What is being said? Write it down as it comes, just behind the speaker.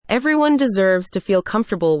Everyone deserves to feel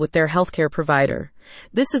comfortable with their healthcare provider.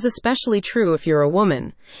 This is especially true if you're a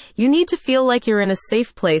woman. You need to feel like you're in a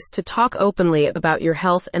safe place to talk openly about your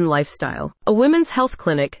health and lifestyle. A women's health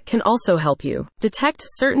clinic can also help you detect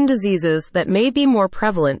certain diseases that may be more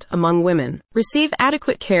prevalent among women. Receive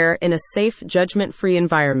adequate care in a safe, judgment-free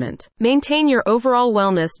environment. Maintain your overall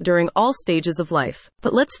wellness during all stages of life.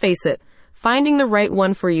 But let's face it, finding the right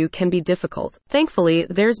one for you can be difficult. Thankfully,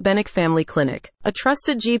 there's Bennick Family Clinic, a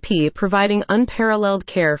trusted GP providing unparalleled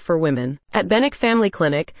care for women. At Bennick Family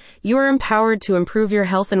Clinic, you are empowered to improve your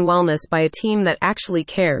health and wellness by a team that actually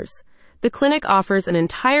cares. The clinic offers an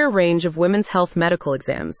entire range of women's health medical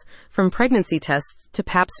exams, from pregnancy tests to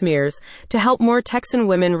pap smears, to help more Texan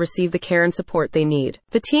women receive the care and support they need.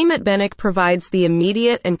 The team at Bennick provides the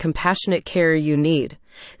immediate and compassionate care you need.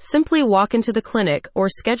 Simply walk into the clinic or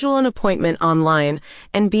schedule an appointment online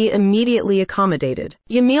and be immediately accommodated.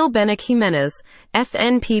 Yamil Bennick Jimenez,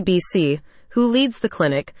 FNPBC, who leads the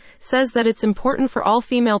clinic, says that it's important for all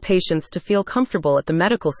female patients to feel comfortable at the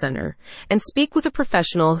medical center and speak with a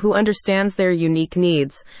professional who understands their unique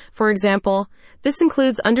needs. For example, this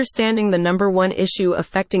includes understanding the number one issue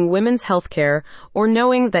affecting women's healthcare or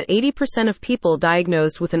knowing that 80% of people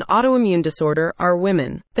diagnosed with an autoimmune disorder are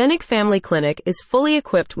women. Bennick Family Clinic is fully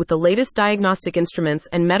equipped with the latest diagnostic instruments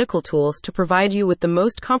and medical tools to provide you with the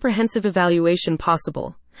most comprehensive evaluation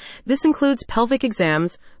possible. This includes pelvic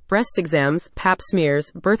exams, breast exams, pap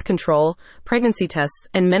smears, birth control, pregnancy tests,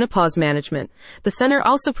 and menopause management. The center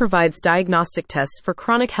also provides diagnostic tests for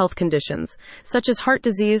chronic health conditions, such as heart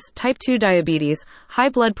disease, type 2 diabetes, high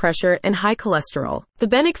blood pressure, and high cholesterol. The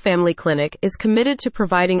Bennick Family Clinic is committed to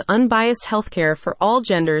providing unbiased healthcare for all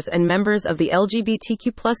genders and members of the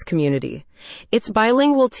LGBTQ+ community. Its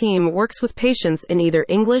bilingual team works with patients in either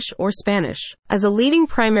English or Spanish. As a leading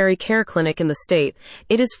primary care clinic in the state,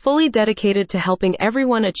 it is fully dedicated to helping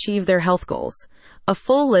everyone achieve their health goals. A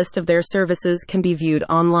full list of their services can be viewed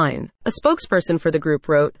online. A spokesperson for the group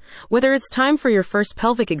wrote, "Whether it's time for your first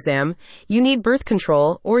pelvic exam, you need birth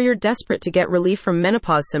control, or you're desperate to get relief from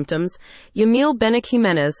menopause symptoms, Yamil Bennick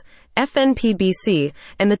Jimenez, FNPBC,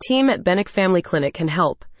 and the team at Bennick Family Clinic can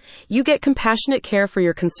help. You get compassionate care for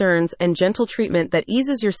your concerns and gentle treatment that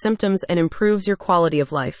eases your symptoms and improves your quality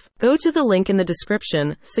of life." Go to the link in the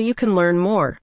description so you can learn more.